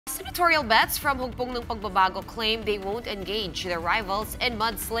Senatorial bets from Hugpong ng Pagbabago claim they won't engage their rivals in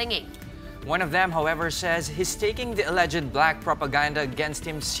mud-slinging. One of them, however, says he's taking the alleged black propaganda against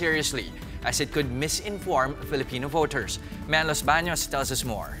him seriously, as it could misinform Filipino voters. Los Baños tells us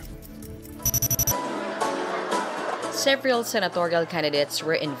more. Several senatorial candidates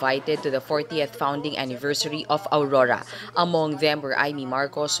were invited to the 40th founding anniversary of Aurora. Among them were Amy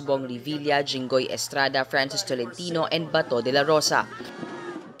Marcos, Bong Revilla, Jinggoy Estrada, Francis Tolentino, and Bato de la Rosa.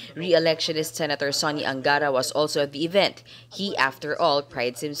 Re-electionist Senator Sonny Angara was also at the event. He, after all,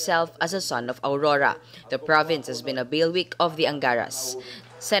 prides himself as a son of Aurora. The province has been a bailiwick of the Angaras.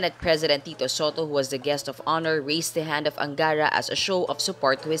 Senate President Tito Soto, who was the guest of honor, raised the hand of Angara as a show of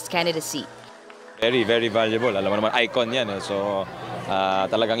support to his candidacy. Very, very valuable. Alam mo naman, icon yan. So,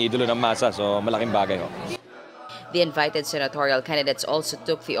 talagang idolo ng masa. So, malaking bagay. The invited senatorial candidates also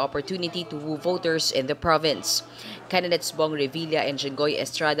took the opportunity to woo voters in the province. Candidates Bong Revilla and Jinggoy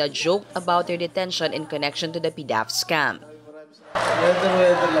Estrada joked about their detention in connection to the PDAF scam.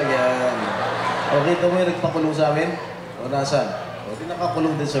 Weather lang yan. Okay, ito mo yung nagpakulong sa amin? O nasan? O di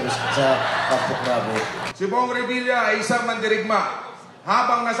nakakulong din sa Pagbabago. Si Bong Revilla ay isang mandirigma.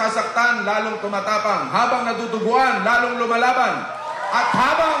 Habang nasasaktan, lalong tumatapang. Habang naduduguan, lalong lumalaban. At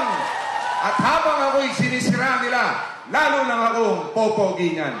habang ako'y sinisira nila, lalo lang akong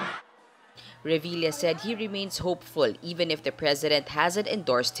popogingan. Revilla said he remains hopeful even if the president hasn't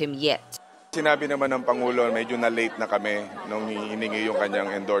endorsed him yet. Sinabi naman ng Pangulo, medyo na-late na kami nung hiningi yung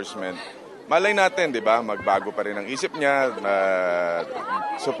kanyang endorsement. Malay natin, di ba? Magbago pa rin ang isip niya,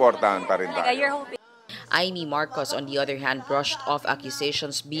 suportahan pa rin tayo. Amy Marcos, on the other hand, brushed off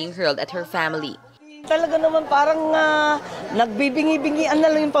accusations being hurled at her family. Talaga naman parang nagbibingi-bingian na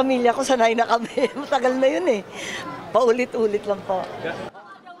lang yung pamilya ko. Sanay na kami. Matagal na yun eh. Paulit-ulit lang po.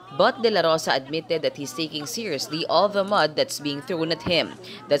 But De La Rosa admitted that he's taking seriously all the mud that's being thrown at him.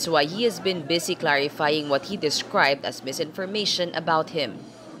 That's why he has been busy clarifying what he described as misinformation about him.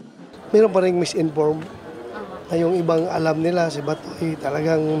 Meron pa rin misinform na yung ibang alam nila si Batoy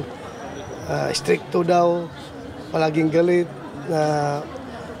talagang stricto daw, palaging galit,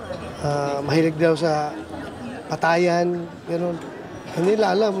 mahilig daw sa patayan, gano'n. Hindi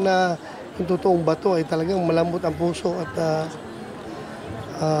nila alam na yung totoong Bato ay talagang malambot ang puso at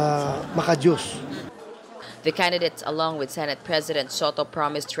makadiyos. The candidates, along with Senate President Soto,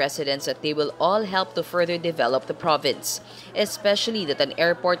 promised residents that they will all help to further develop the province, especially that an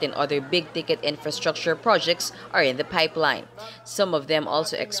airport and other big-ticket infrastructure projects are in the pipeline. Some of them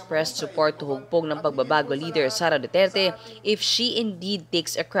also expressed support to Hugpong ng Pagbabago leader Sara Duterte if she indeed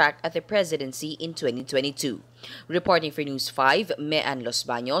takes a crack at the presidency in 2022. Reporting for News 5, Los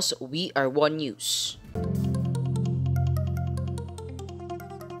Baños, we are One News.